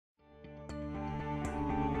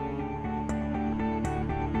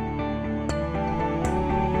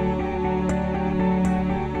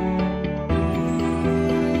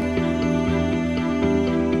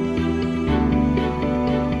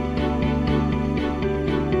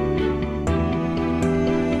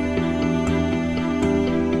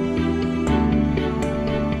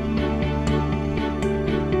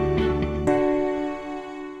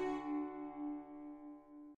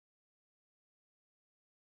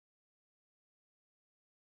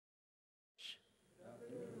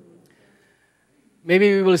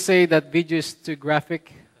Maybe we will say that video is too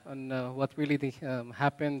graphic on what really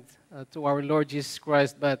happened to our Lord Jesus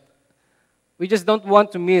Christ, but we just don't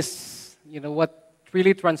want to miss, what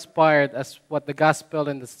really transpired as what the gospel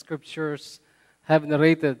and the scriptures have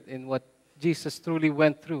narrated in what Jesus truly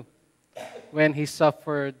went through when he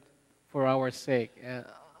suffered for our sake.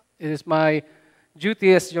 It is my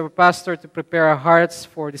duty as your pastor to prepare our hearts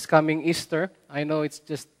for this coming Easter. I know it's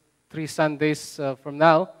just 3 Sundays from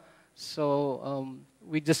now, so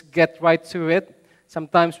we just get right to it.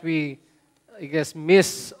 Sometimes we,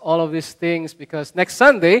 miss all of these things because next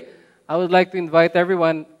Sunday, I would like to invite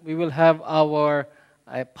everyone. We will have our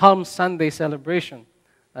Palm Sunday celebration.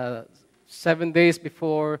 7 days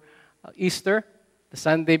before Easter. The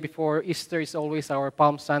Sunday before Easter is always our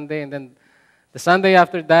Palm Sunday, and then the Sunday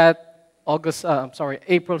after that,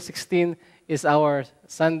 April 16, is our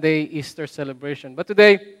Sunday Easter celebration. But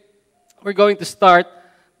today, we're going to start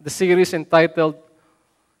the series entitled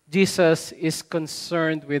Jesus is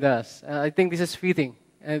Concerned with Us. I think this is fitting,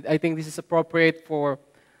 and I think this is appropriate for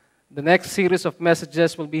the next series of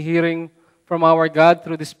messages we'll be hearing from our God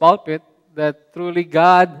through this pulpit, that truly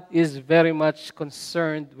God is very much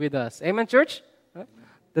concerned with us. Amen, church?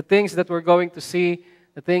 The things that we're going to see,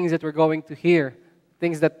 the things that we're going to hear,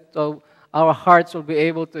 things that our hearts will be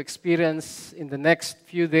able to experience in the next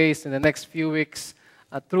few days, in the next few weeks,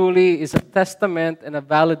 truly is a testament and a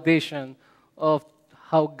validation of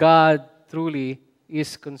how God truly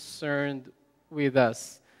is concerned with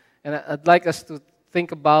us. And I'd like us to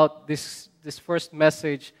think about this first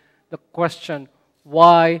message, the question,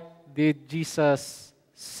 why did Jesus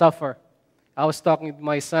suffer? I was talking with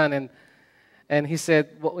my son, and he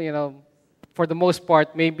said, well, for the most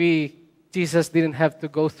part, maybe Jesus didn't have to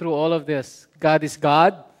go through all of this. God is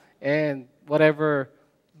God, and whatever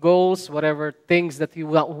goals, whatever things that he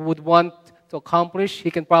would want to accomplish,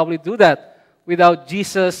 he can probably do that without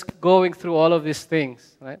Jesus going through all of these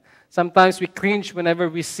things. Right? Sometimes we cringe whenever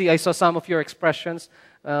we see, I saw some of your expressions,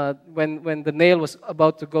 when the nail was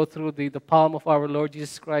about to go through the palm of our Lord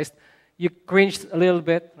Jesus Christ, you cringed a little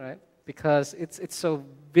bit, right? Because it's so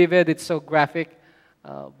vivid, it's so graphic.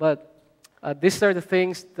 But these are the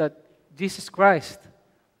things that Jesus Christ,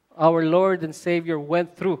 our Lord and Savior,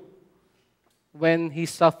 went through when He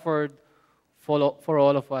suffered for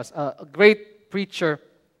all of us. A great preacher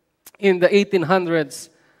in the 1800s,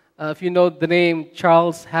 if you know the name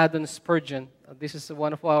Charles Haddon Spurgeon, this is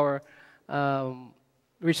one of our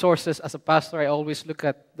resources as a pastor. I always look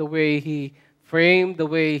at the way he framed, the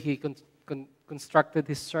way he constructed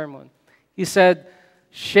his sermon. He said,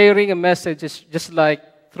 sharing a message is just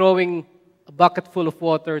like throwing a bucket full of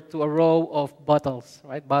water to a row of bottles,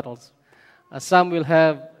 right? Bottles. Some will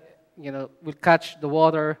have, will catch the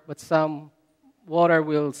water, but some water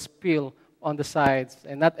will spill on the sides,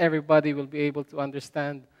 and not everybody will be able to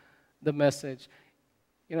understand the message.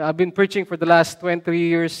 I've been preaching for the last 23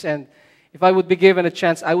 years, and if I would be given a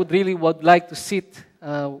chance, I would like to sit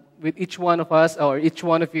with each one of us or each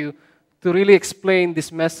one of you to really explain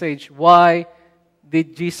this message. Why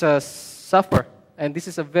did Jesus suffer? And this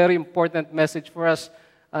is a very important message for us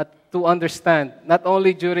to understand, not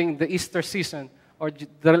only during the Easter season or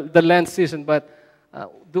the Lent season, but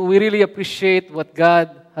do we really appreciate what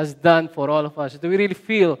God has done for all of us? Do we really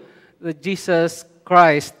feel that Jesus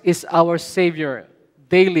Christ is our Savior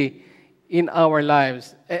daily in our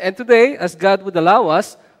lives? And today, as God would allow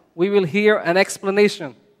us, we will hear an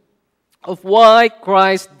explanation of why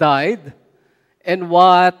Christ died and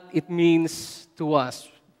what it means to us.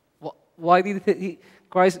 Why did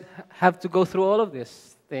Christ have to go through all of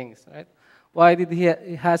these things, right? Why did he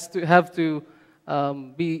have to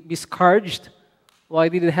be scourged? Why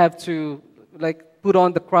did he have to put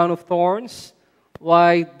on the crown of thorns?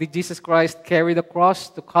 Why did Jesus Christ carry the cross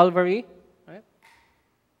to Calvary? Right?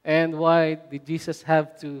 And why did Jesus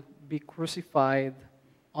have to be crucified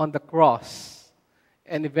on the cross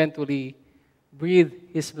and eventually breathe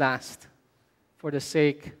his last for the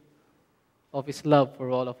sake of his love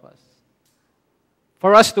for all of us?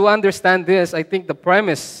 For us to understand this, I think the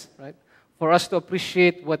premise, right, for us to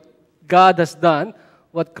appreciate what God has done,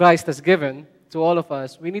 what Christ has given to all of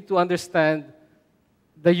us, we need to understand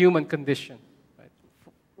the human condition. Right?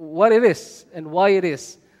 What it is and why it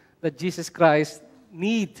is that Jesus Christ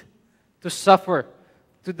need to suffer,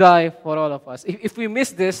 to die for all of us. If we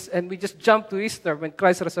miss this and we just jump to Easter when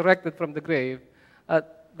Christ resurrected from the grave,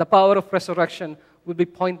 the power of resurrection will be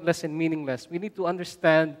pointless and meaningless. We need to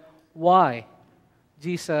understand why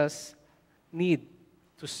Jesus need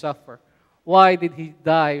to suffer. Why did He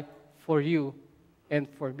die for you and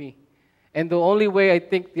for me? And the only way, I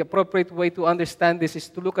think, the appropriate way to understand this is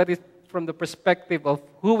to look at it from the perspective of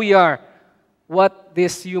who we are what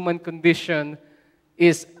this human condition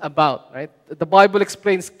is about, right? The Bible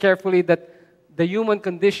explains carefully that the human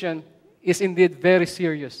condition is indeed very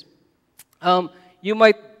serious. You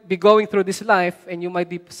might be going through this life and you might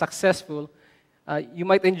be successful. You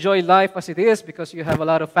might enjoy life as it is because you have a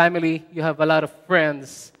lot of family, you have a lot of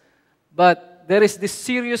friends. But there is this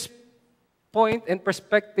serious point and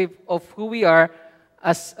perspective of who we are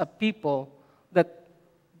as a people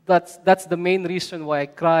that's the main reason why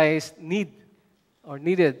Christ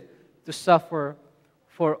needed to suffer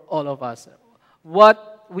for all of us.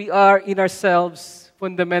 What we are in ourselves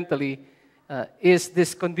fundamentally is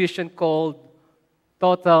this condition called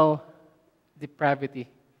total depravity.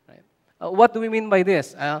 Right? What do we mean by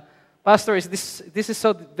this? Pastor, this is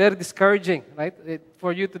so very discouraging, right?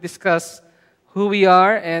 For you to discuss who we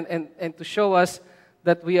are and to show us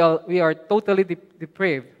that we are totally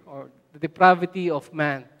depraved, or the depravity of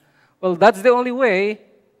man. Well, that's the only way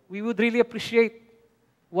we would really appreciate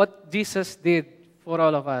what Jesus did for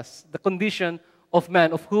all of us, the condition of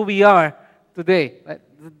man, of who we are today. Right?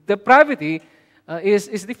 Depravity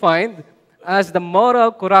is defined as the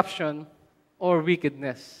moral corruption or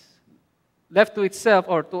wickedness. Left to itself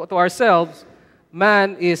or to ourselves,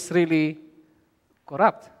 man is really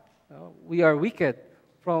corrupt. We are wicked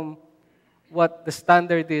from what the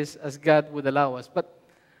standard is as God would allow us. But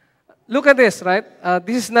look at this, right?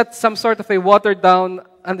 This is not some sort of a watered-down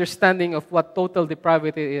understanding of what total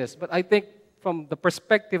depravity is. But I think from the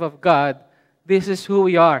perspective of God, this is who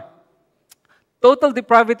we are. Total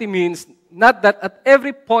depravity means not that at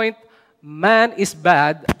every point man is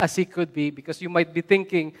bad as he could be, because you might be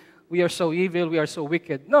thinking, we are so evil, we are so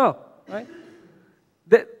wicked. No, right?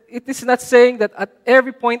 It is not saying that at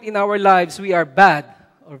every point in our lives we are bad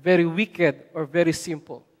or very wicked or very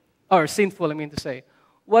sinful. I mean to say.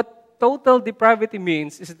 What total depravity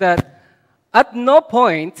means is that at no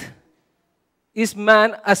point is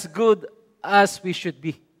man as good as we should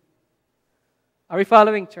be. Are we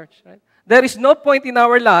following, church? Right? There is no point in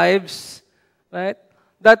our lives, right,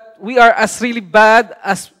 that we are as really bad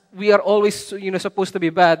as we are always, supposed to be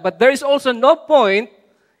bad. But there is also no point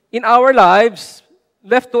in our lives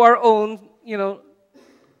left to our own,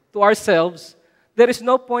 to ourselves. There is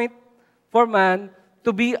no point for man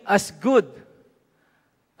to be as good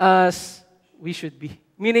as we should be.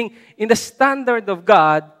 Meaning, in the standard of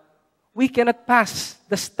God, we cannot pass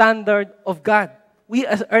the standard of God. We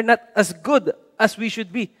are not as good as we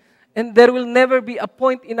should be. And there will never be a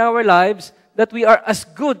point in our lives that we are as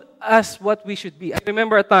good as what we should be. I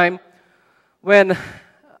remember a time when,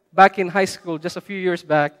 back in high school, just a few years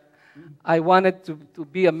back, I wanted to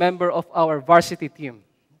be a member of our varsity team.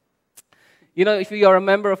 If you are a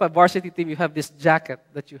member of a varsity team, you have this jacket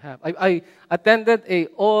that you have. I attended an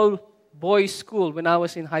all-boys school when I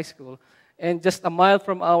was in high school. And just a mile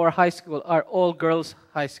from our high school are all-girls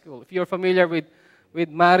high school. If you're familiar with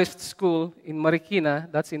Marist School in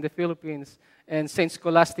Marikina, that's in the Philippines, and St.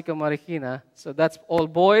 Scholastica Marikina, so that's all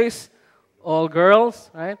boys, all girls,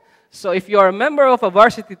 right? So if you are a member of a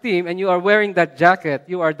varsity team and you are wearing that jacket,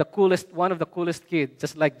 you are the coolest, one of the coolest kids,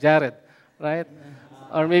 just like Jared, right?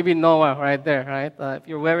 Or maybe Noah right there, right? If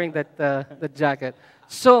you're wearing that jacket.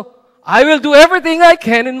 So I will do everything I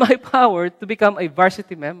can in my power to become a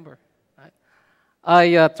varsity member. Right?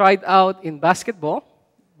 I tried out in basketball,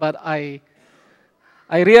 but I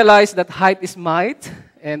realized that height is might,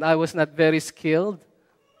 and I was not very skilled.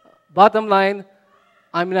 Bottom line,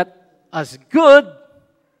 I'm not as good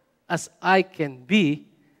as I can be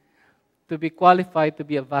to be qualified to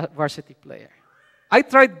be a varsity player. I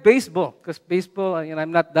tried baseball, because baseball,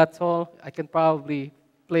 I'm not that tall. I can probably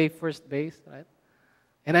play first base, right?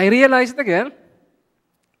 And I realized again,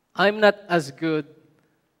 I'm not as good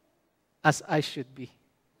as I should be.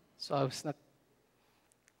 So I was not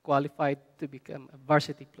qualified to become a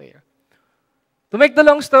varsity player. To make the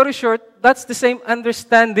long story short, that's the same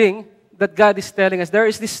understanding that God is telling us. There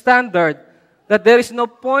is this standard that there is no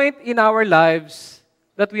point in our lives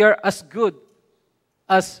that we are as good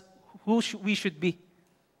as we should be.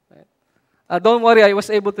 Right? Don't worry, I was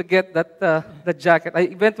able to get that jacket. I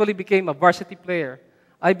eventually became a varsity player.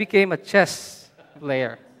 I became a chess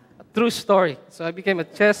player. A true story. So I became a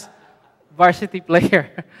chess varsity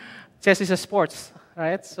player. Chess is a sports,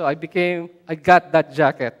 right? So I got that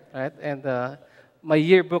jacket, right? And my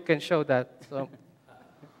yearbook can show that. So,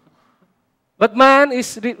 but man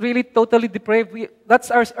is really totally depraved.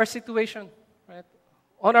 That's our situation, right?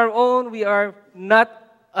 On our own, we are not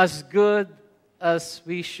as good as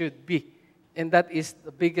we should be. And that is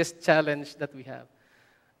the biggest challenge that we have.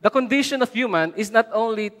 The condition of human is not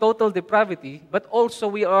only total depravity, but also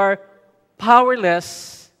we are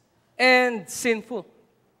powerless and sinful.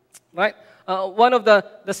 Right? One of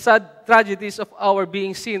the sad tragedies of our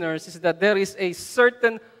being sinners is that there is a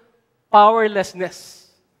certain powerlessness.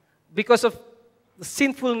 Because of the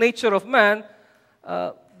sinful nature of man,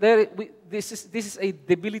 this is a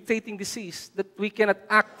debilitating disease that we cannot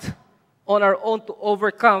act on our own to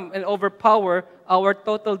overcome and overpower our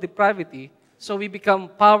total depravity. So we become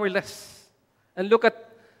powerless. And look at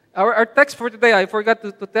our text for today, I forgot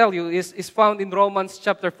to tell you, is found in Romans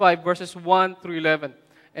chapter 5, verses 1 through 11.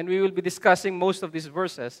 And we will be discussing most of these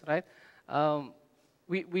verses, right?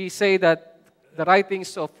 We say that the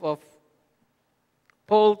writings of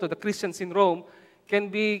Paul to the Christians in Rome can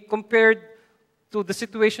be compared to the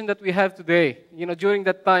situation that we have today. During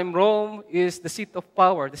that time, Rome is the seat of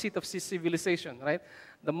power, the seat of civilization, right?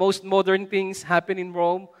 The most modern things happen in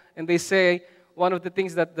Rome, and they say one of the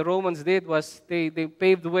things that the Romans did was they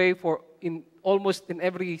paved the way for almost in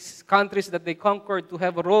every countries that they conquered to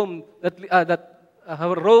have a Rome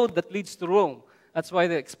have a road that leads to Rome. That's why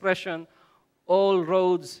the expression, all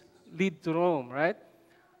roads lead to Rome, right?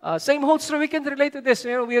 Same holds true. We can relate to this.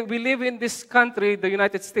 We live in this country, the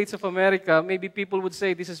United States of America. Maybe people would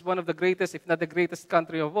say this is one of the greatest, if not the greatest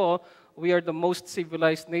country of all. We are the most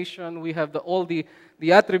civilized nation. We have all the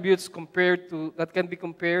attributes that can be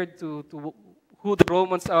compared to who the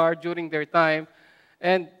Romans are during their time.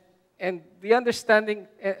 And the understanding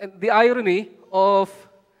and the irony of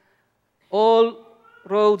all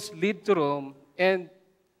roads lead to Rome, and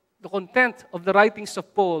the content of the writings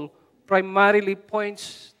of Paul primarily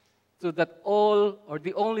points to that all or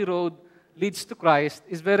the only road leads to Christ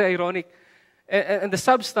is very ironic. And the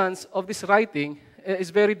substance of this writing is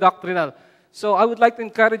very doctrinal. So I would like to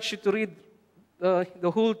encourage you to read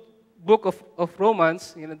the whole book of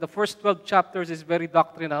Romans. The first 12 chapters is very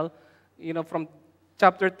doctrinal. From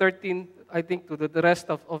chapter 13, I think, to the rest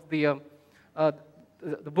of the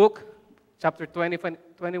book, chapter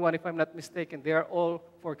 21, if I'm not mistaken, they are all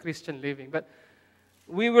for Christian living. But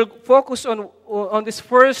we will focus on these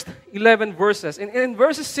first 11 verses. In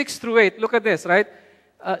verses 6 through 8, look at this, right?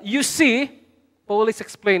 You see, Paul is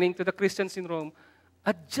explaining to the Christians in Rome,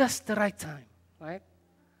 at just the right time, right?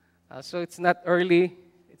 So it's not early,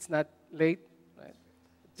 it's not late, right?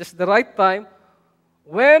 Just the right time,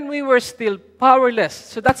 when we were still powerless.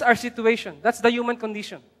 So that's our situation. That's the human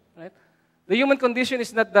condition, right? The human condition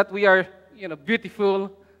is not that we are,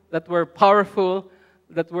 beautiful, that we're powerful,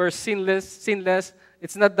 that we're sinless.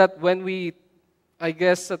 It's not that when we,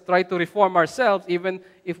 try to reform ourselves, even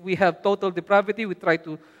if we have total depravity, we try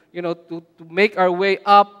to make our way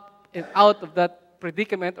up and out of that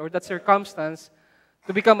predicament or that circumstance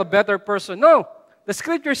to become a better person. No, the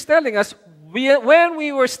Scripture is telling us when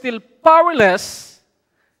we were still powerless,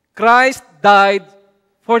 Christ died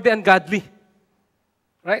for the ungodly.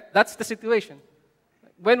 Right? That's the situation.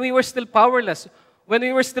 When we were still powerless, when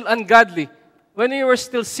we were still ungodly, when we were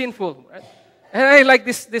still sinful. Right? And I like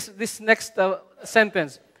this next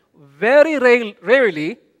sentence. Very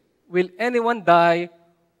rarely will anyone die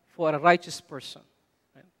for a righteous person.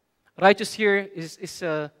 Right? Righteous here is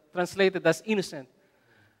translated as innocent.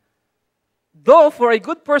 Though for a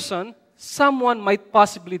good person, someone might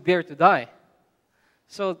possibly dare to die.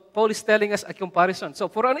 So Paul is telling us a comparison. So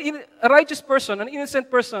for a righteous person, an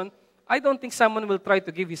innocent person, I don't think someone will try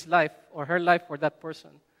to give his life or her life for that person.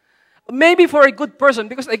 Maybe for a good person,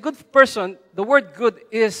 because a good person, the word good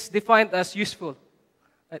is defined as useful.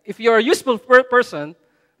 If you're a useful person,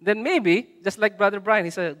 then maybe, just like Brother Brian,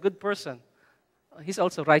 he's a good person. He's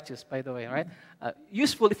also righteous, by the way, right?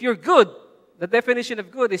 Useful, if you're good, the definition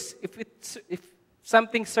of good is if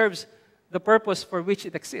something serves the purpose for which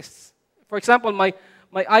it exists. For example, my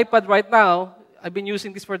iPad right now, I've been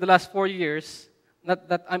using this for the last 4 years. Not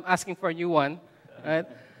that I'm asking for a new one, right?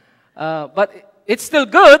 But it's still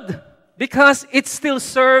good because it still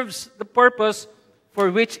serves the purpose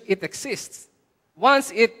for which it exists.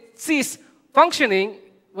 Once it ceases functioning,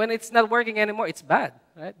 when it's not working anymore, it's bad,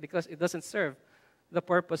 right? Because it doesn't serve the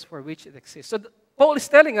purpose for which it exists. So Paul is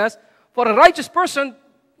telling us, for a righteous person,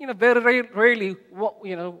 very rarely,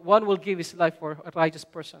 one will give his life for a righteous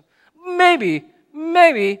person.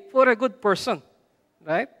 Maybe for a good person,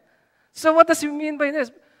 right? So what does he mean by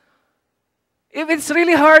this? If it's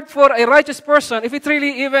really hard for a righteous person, if it's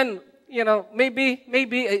really even,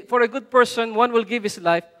 maybe for a good person, one will give his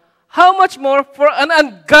life, how much more for an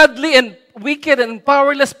ungodly and wicked and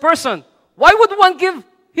powerless person? Why would one give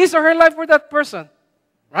his or her life for that person?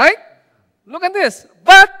 Right? Look at this.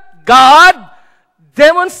 But God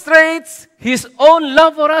demonstrates His own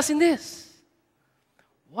love for us in this.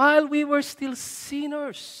 While we were still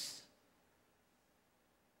sinners,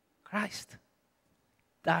 Christ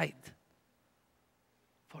died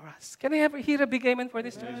for us. Can I ever hear a big amen for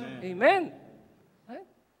this, church? Amen. Amen. Right?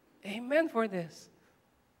 Amen for this.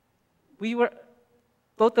 We were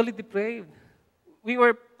totally depraved. We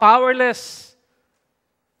were powerless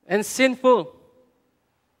and sinful.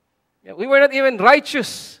 Yeah, we were not even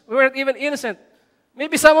righteous. We were not even innocent.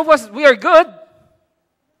 Maybe some of us, we are good.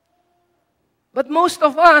 But most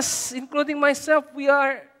of us, including myself, we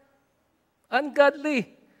are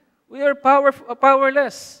ungodly. We are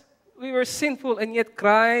powerless. We were sinful, and yet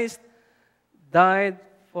Christ died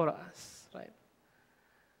for us. Right?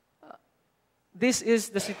 This is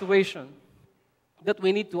the situation that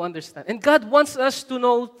we need to understand. And God wants us to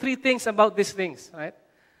know three things about these things. Right?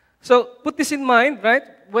 So put this in mind, right?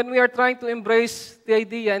 When we are trying to embrace the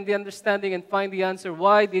idea and the understanding and find the answer,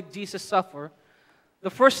 why did Jesus suffer?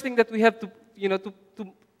 The first thing that we have to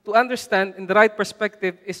understand in the right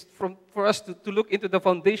perspective is for us to look into the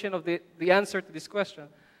foundation of the answer to this question.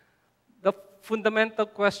 The fundamental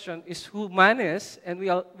question is who man is, and we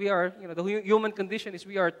are the human condition is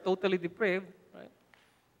we are totally depraved, right?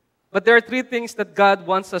 But there are three things that God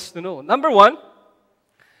wants us to know. Number one,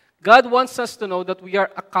 God wants us to know that we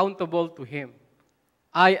are accountable to Him.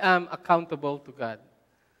 I am accountable to God.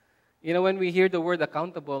 You know, when we hear the word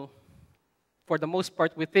accountable, for the most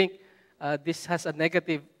part, we think this has a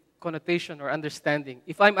negative connotation or understanding.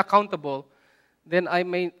 If I'm accountable, then I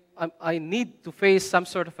need to face some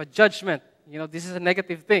sort of a judgment. You know, this is a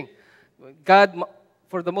negative thing. God,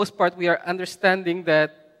 for the most part, we are understanding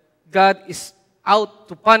that God is out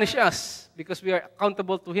to punish us because we are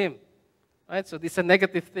accountable to Him. Right? So this is a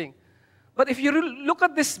negative thing. But if you look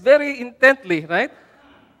at this very intently, right?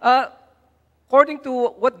 According to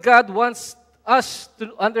what God wants us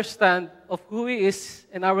to understand of who He is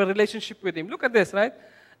and our relationship with Him. Look at this, right?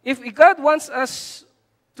 If God wants us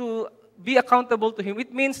to be accountable to Him,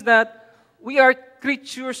 it means that we are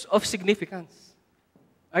creatures of significance.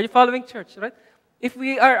 Are you following, church, right? If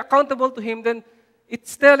we are accountable to Him, then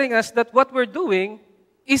it's telling us that what we're doing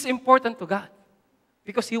is important to God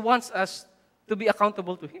because He wants us to be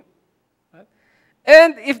accountable to Him. Right?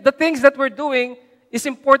 And if the things that we're doing is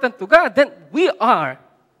important to God, then we are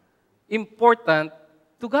important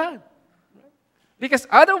to God. Because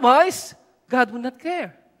otherwise, God will not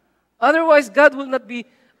care. Otherwise, God will not be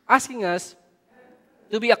asking us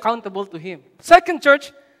to be accountable to Him. Second,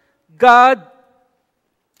 church, God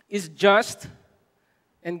is just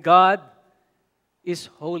and God is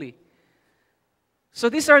holy. So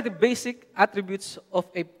these are the basic attributes of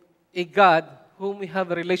a God whom we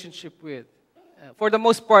have a relationship with. For the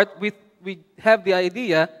most part, we have the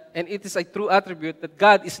idea, and it is a true attribute, that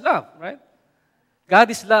God is love, right? God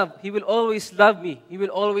is love. He will always love me. He will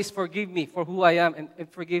always forgive me for who I am and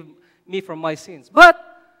forgive me from my sins. But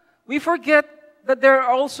we forget that there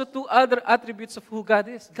are also two other attributes of who God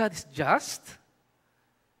is. God is just,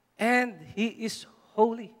 and He is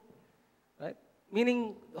holy, right?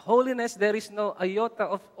 Meaning, holiness, there is no iota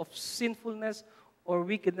of sinfulness or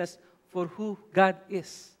wickedness for who God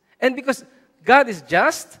is. And because God is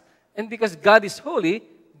just, and because God is holy,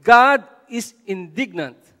 God is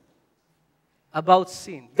indignant about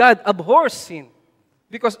sin. God abhors sin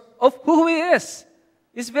because of who He is.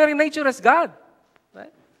 His very nature as God.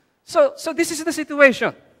 Right? So this is the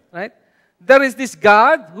situation. Right? There is this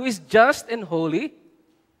God who is just and holy.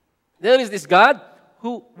 There is this God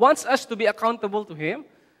who wants us to be accountable to Him.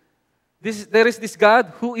 There is this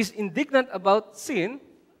God who is indignant about sin.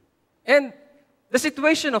 And the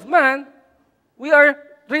situation of man, we are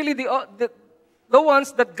really the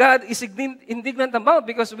ones that God is indignant about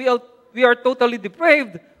because we are totally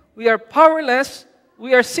depraved. We are powerless.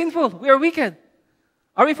 We are sinful. We are wicked.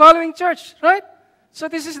 Are we following, church? Right? So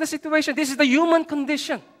this is the situation. This is the human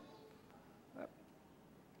condition.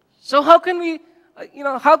 So how can we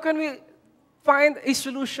find a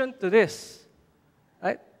solution to this?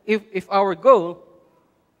 Right? If our goal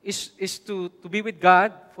is to be with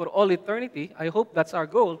God for all eternity, I hope that's our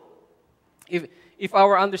goal. If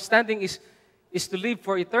our understanding is to live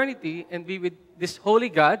for eternity and be with this holy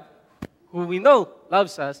God, who we know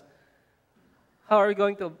loves us, how are we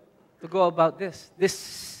going to go about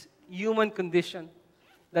this human condition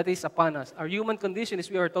that is upon us? Our human condition is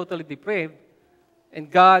we are totally depraved, and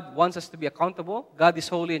God wants us to be accountable. God is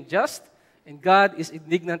holy and just, and God is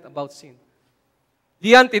indignant about sin.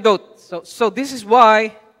 The antidote. So this is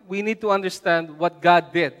why we need to understand what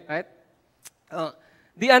God did, right?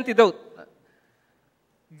 The antidote.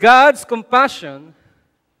 God's compassion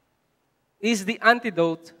is the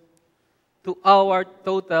antidote to our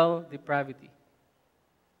total depravity.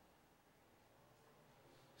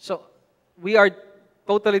 So, we are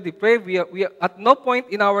totally depraved. We are at no point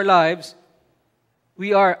in our lives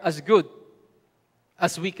we are as good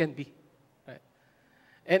as we can be. Right?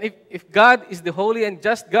 And if God is the holy and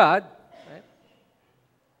just God, right,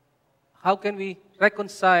 how can we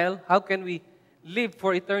reconcile, how can we live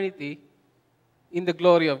for eternity in the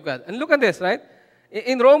glory of God? And look at this, right?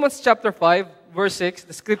 In Romans chapter 5, verse 6,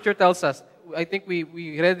 the scripture tells us, I think we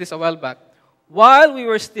read this a while back, while we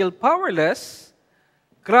were still powerless,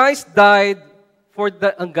 Christ died for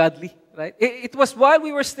the ungodly, right? It was while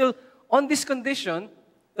we were still on this condition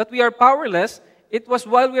that we are powerless, it was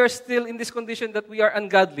while we are still in this condition that we are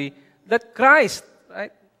ungodly, that Christ,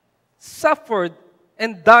 right, suffered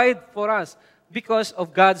and died for us because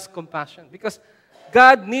of God's compassion. Because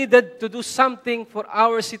God needed to do something for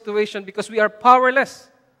our situation because we are powerless.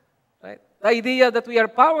 Right? The idea that we are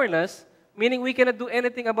powerless, meaning we cannot do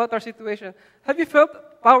anything about our situation. Have you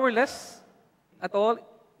felt powerless at all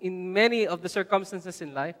in many of the circumstances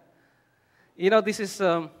in life? You know, this is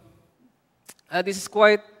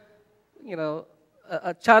quite, you know,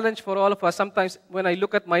 a challenge for all of us. Sometimes when I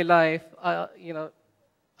look at my life, you know,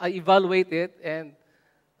 I evaluate it, and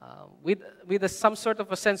with some sort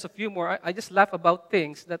of a sense of humor, I just laugh about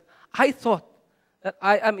things that I thought that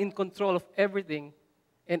I am in control of everything,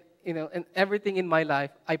 and you know, and everything in my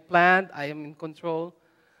life. I planned, I am in control,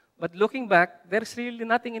 but looking back, there's really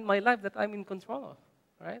nothing in my life that I'm in control of,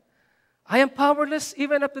 right? I am powerless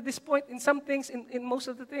even up to this point in some things, in most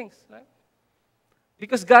of the things, right?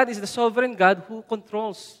 Because God is the sovereign God who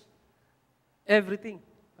controls everything.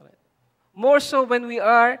 Right? More so when we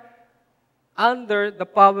are under the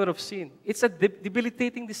power of sin. It's a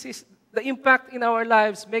debilitating disease. The impact in our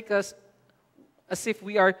lives make us as if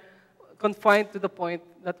we are confined to the point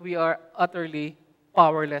that we are utterly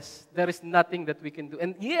powerless. There is nothing that we can do.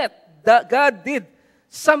 And yet, God did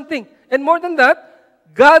something. And more than that,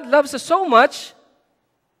 God loves us so much,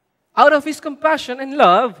 out of His compassion and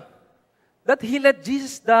love, that He let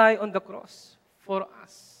Jesus die on the cross for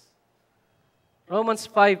us. Romans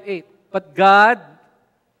 5:8. But God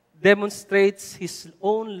demonstrates His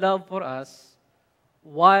own love for us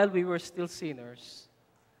while we were still sinners.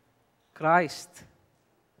 Christ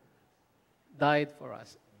died for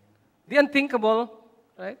us. The unthinkable,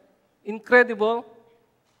 right? Incredible.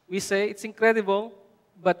 We say it's incredible,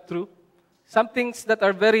 but true. Some things that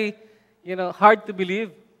are very, you know, hard to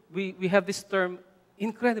believe. We have this term,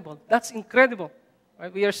 incredible. That's incredible.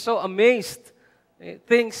 Right? We are so amazed.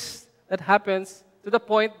 Things that happens to the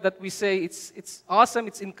point that we say it's awesome,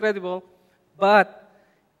 it's incredible, but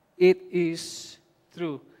it is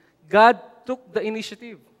true. God took the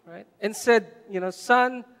initiative, right? And said, you know,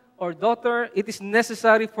 son or daughter, it is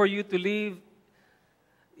necessary for you to live.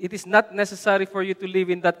 It is not necessary for you to live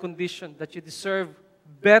in that condition that you deserve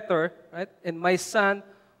better, right? And my son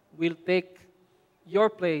will take your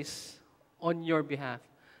place on your behalf.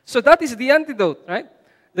 So that is the antidote, right?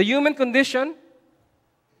 The human condition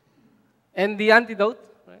and the antidote,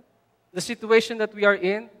 right? The situation that we are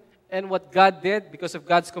in and what God did because of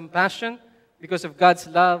God's compassion, because of God's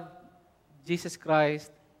love, Jesus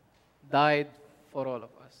Christ died for all of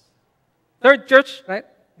us. Third, church, right?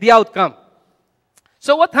 The outcome.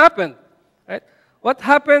 So what happened, right? What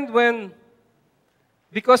happened when,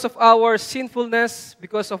 because of our sinfulness,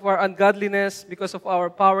 because of our ungodliness, because of our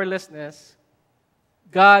powerlessness,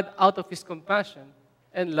 God, out of His compassion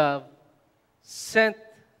and love,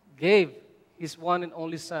 gave His one and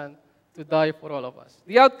only Son to die for all of us.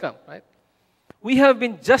 The outcome, right? We have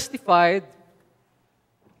been justified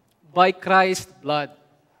by Christ's blood.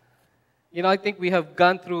 You know, I think we have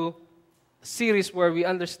gone through a series where we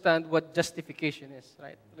understand what justification is,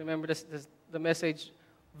 right? Remember the message,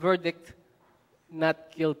 verdict, not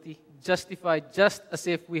guilty, justified just as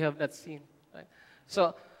if we have not sinned, right?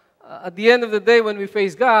 So, at the end of the day, when we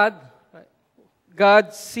face God, right,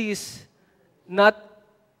 God sees not,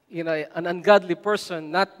 you know, an ungodly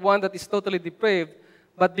person, not one that is totally depraved,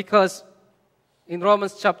 but because in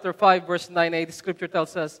Romans chapter 5, verse 9a, the scripture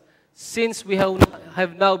tells us, since we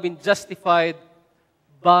have now been justified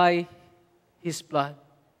by His blood.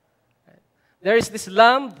 Right? There is this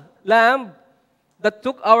lamb that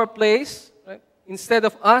took our place, right? Instead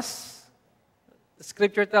of us. The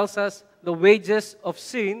scripture tells us the wages of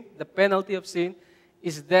sin, the penalty of sin,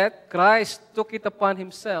 is death. Christ took it upon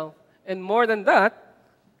Himself. And more than that,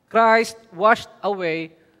 Christ washed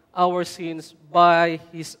away our sins by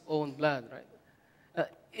His own blood. Right?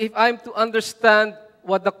 If I'm to understand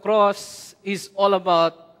what the cross is all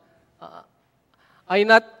about, I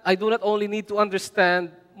do not only need to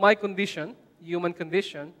understand my condition, human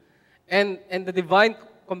condition, and the divine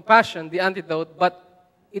compassion, the antidote, but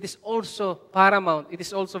it is also paramount. It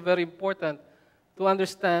is also very important to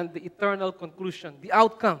understand the eternal conclusion, the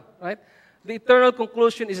outcome, right? the eternal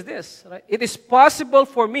conclusion is this, right? It is possible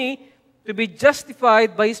for me to be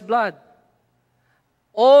justified by His blood.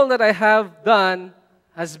 All that I have done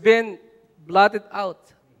has been blotted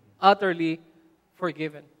out, utterly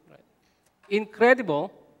forgiven. Right?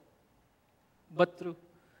 Incredible, but true.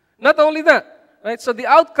 Not only that, right? So the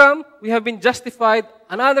outcome, we have been justified.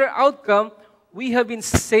 Another outcome, we have been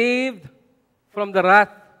saved from the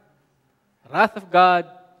wrath of God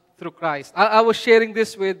through Christ. I was sharing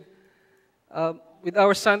this with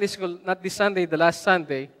our Sunday school, not this Sunday, the last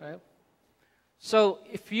Sunday. Right? So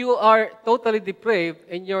if you are totally depraved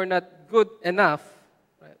and you're not good enough,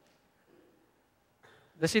 right,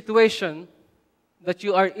 the situation that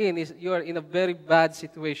you are in is you are in a very bad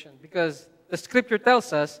situation, because the Scripture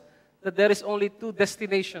tells us that there is only two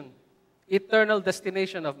destinations, eternal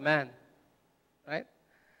destination of man. Right?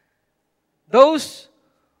 Those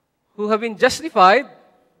who have been justified,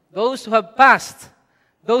 those who have passed,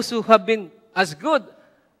 those who have been as good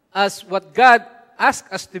as what God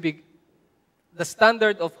asked us to be, the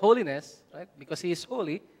standard of holiness, right? Because He is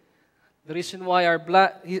holy. The reason why our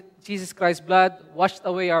blood, Jesus Christ's blood washed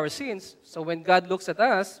away our sins. So when God looks at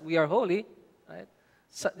us, we are holy. Right?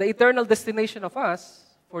 So the eternal destination of us,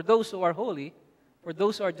 for those who are holy, for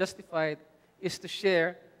those who are justified, is to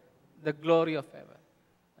share the glory of heaven.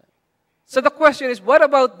 So the question is, what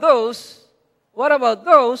about those who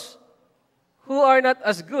are not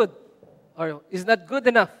as good or is not good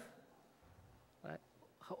enough? Right?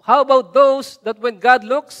 How about those that when God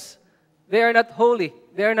looks, they are not holy,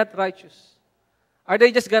 they are not righteous? Are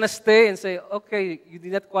they just going to stay and say, okay, you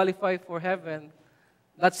did not qualify for heaven,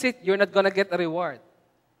 that's it, you're not going to get a reward?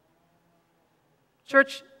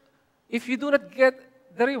 Church, if you do not get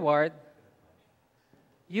the reward,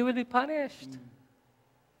 you will be punished.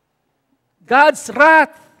 God's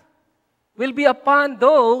wrath will be upon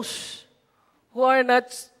those who are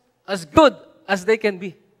not as good as they can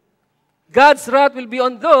be. God's wrath will be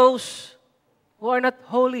on those who are not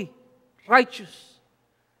holy, righteous,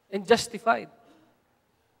 and justified.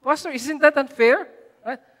 Pastor, isn't that unfair?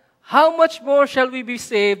 Right? How much more shall we be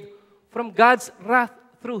saved from God's wrath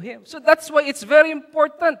through Him? So that's why it's very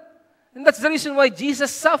important. And that's the reason why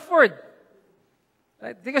Jesus suffered.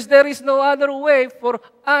 Right? Because there is no other way for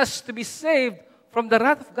us to be saved from the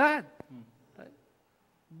wrath of God. Right?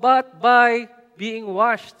 But by being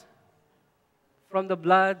washed from the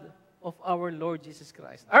blood of our Lord Jesus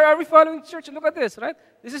Christ. Are we following, church? Look at this, right?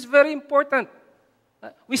 This is very important.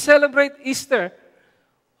 We celebrate Easter,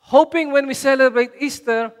 hoping when we celebrate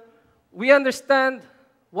Easter, we understand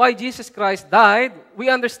why Jesus Christ died. We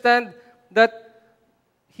understand that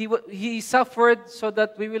He suffered so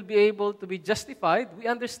that we will be able to be justified. We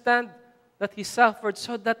understand that He suffered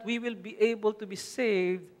so that we will be able to be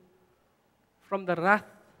saved from the wrath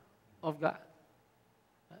of God.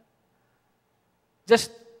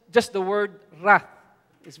 Just the word wrath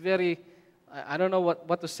is very, I don't know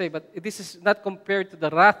what to say, but this is not compared to the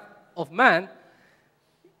wrath of man.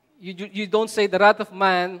 You don't say the wrath of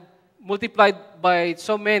man multiplied by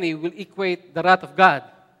so many will equate the wrath of God,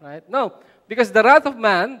 right? No. Because the wrath of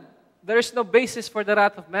man, there is no basis for the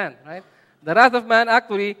wrath of man, right? The wrath of man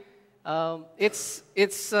actually, it's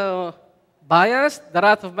biased. The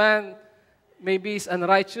wrath of man maybe is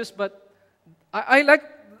unrighteous, but I like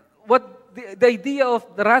what the idea of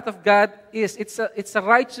the wrath of God is. It's a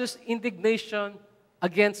righteous indignation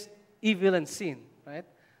against evil and sin, right?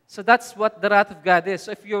 So that's what the wrath of God is.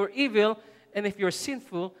 So if you're evil and if you're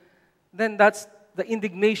sinful, then that's the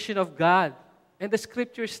indignation of God. And the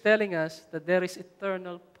Scripture is telling us that there is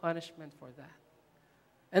eternal punishment for that.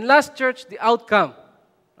 And last, church, the outcome.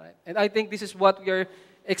 Right? And I think this is what we are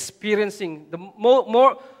experiencing.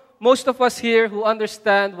 Most of us here who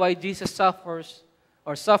understand why Jesus suffered,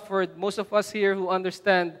 most of us here who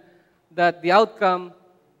understand that the outcome,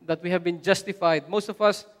 that we have been justified, most of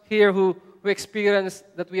us here who experience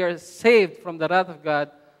that we are saved from the wrath of God,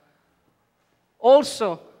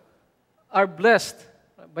 also are blessed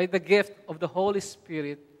by the gift of the Holy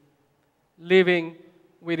Spirit living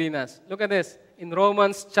within us. Look at this in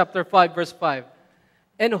Romans chapter 5, verse 5.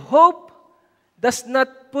 And hope does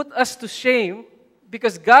not put us to shame,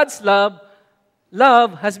 because God's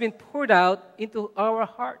love has been poured out into our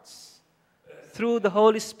hearts through the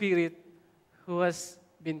Holy Spirit who has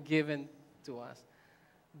been given to us.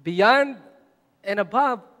 Beyond and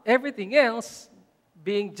above everything else,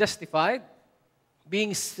 being justified,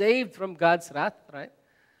 being saved from God's wrath, right?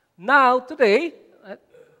 Now, today,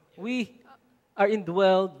 we are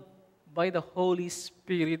indwelled by the Holy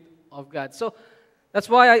Spirit of God. So, that's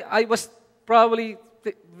why I was probably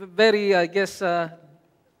very,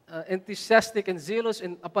 enthusiastic and zealous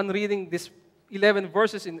upon reading this 11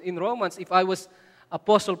 verses in Romans, if I was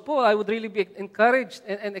Apostle Paul, I would really be encouraged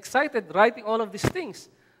and excited writing all of these things.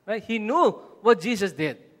 Right? He knew what Jesus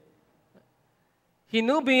did. He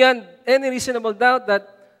knew beyond any reasonable doubt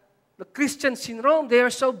that the Christians in Rome, they are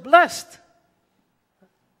so blessed.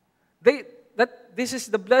 That this is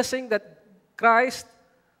the blessing that Christ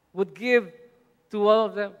would give to all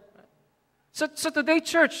of them. So today,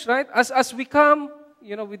 church, right, as we come,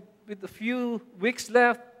 with a few weeks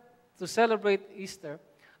left to celebrate Easter,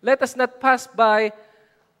 let us not pass by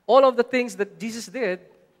all of the things that Jesus did,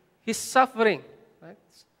 His suffering. Right?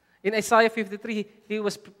 In Isaiah 53, He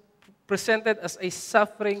was presented as a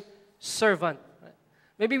suffering servant. Right?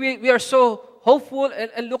 Maybe we are so hopeful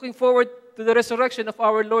and looking forward to the resurrection of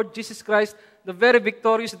our Lord Jesus Christ, the very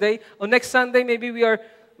victorious day. On next Sunday, maybe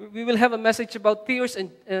we will have a message about tears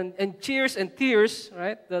and cheers and tears,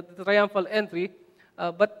 right? The triumphal entry.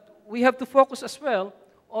 But we have to focus as well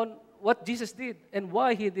on what Jesus did and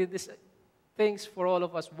why He did these things for all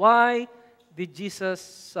of us. Why did Jesus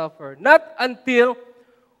suffer? Not until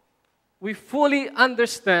we fully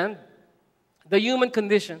understand the human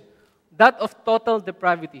condition, that of total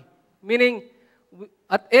depravity. Meaning,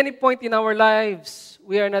 at any point in our lives,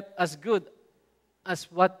 we are not as good as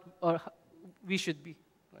what we should be.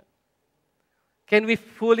 Can we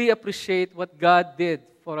fully appreciate what God did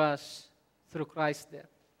for us through Christ's death?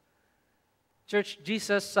 Church,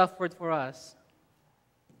 Jesus suffered for us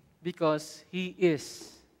because He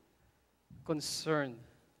is concerned.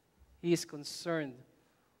 He is concerned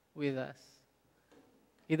with us.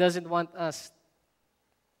 He doesn't want us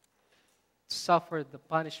to suffer the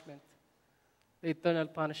punishment, the eternal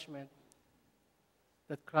punishment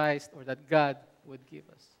that Christ or that God would give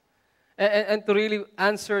us. And to really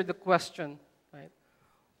answer the question, right,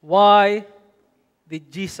 why did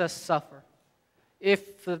Jesus suffer?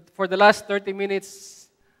 If for the last 30 minutes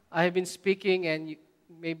I have been speaking and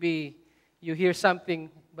maybe you hear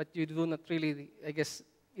something but you do not really, I guess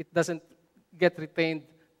it doesn't get retained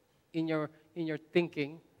in your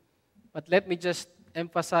thinking. But let me just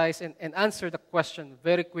emphasize and answer the question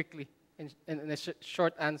very quickly in a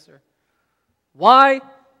short answer. Why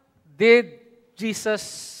did Jesus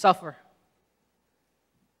suffer?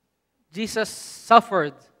 Jesus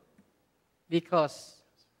suffered because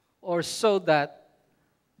or so that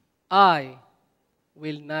I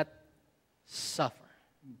will not suffer.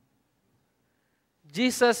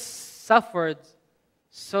 Jesus suffered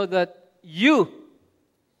so that you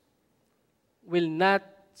will not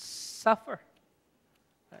suffer.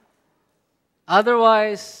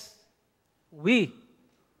 Otherwise, we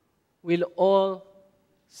will all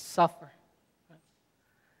suffer.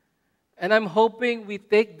 And I'm hoping we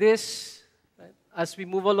take this as we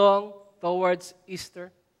move along towards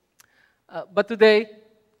Easter. But today,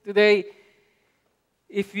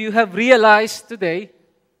 if you have realized today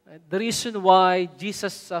the reason why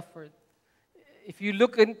Jesus suffered, if you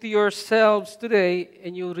look into yourselves today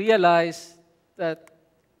and you realize that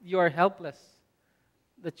you are helpless,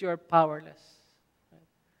 that you are powerless,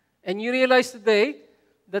 and you realize today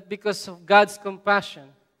that because of God's compassion,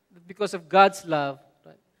 that because of God's love,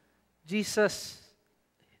 Jesus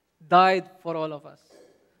died for all of us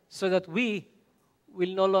so that we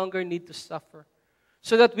will no longer need to suffer,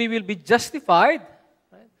 so that we will be justified,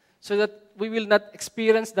 right? So that we will not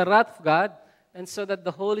experience the wrath of God, and so that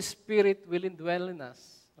the Holy Spirit will indwell in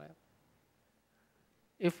us. Right?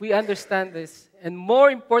 If we understand this, and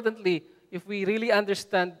more importantly, if we really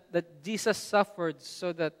understand that Jesus suffered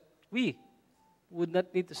so that we would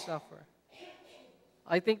not need to suffer,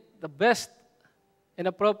 I think the best and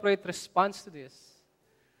appropriate response to this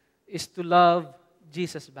is to love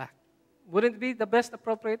Jesus back. Wouldn't it be the best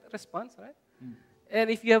appropriate response, right? And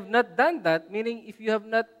if you have not done that, meaning if you have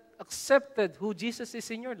not accepted who Jesus is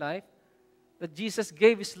in your life, that Jesus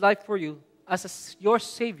gave His life for you as your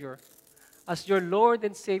Savior, as your Lord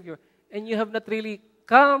and Savior, and you have not really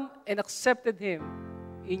come and accepted Him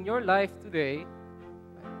in your life today,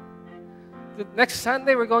 next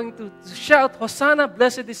Sunday we're going to shout, Hosanna,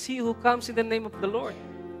 blessed is He who comes in the name of the Lord.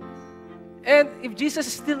 And if Jesus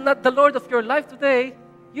is still not the Lord of your life today,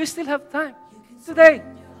 you still have time. Today,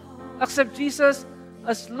 accept Jesus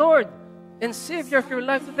as Lord and Savior of your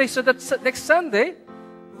life today, so that next Sunday,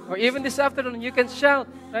 or even this afternoon, you can shout,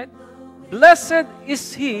 right? Blessed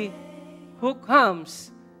is He who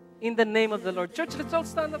comes in the name of the Lord. Church, let's all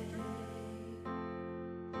stand up.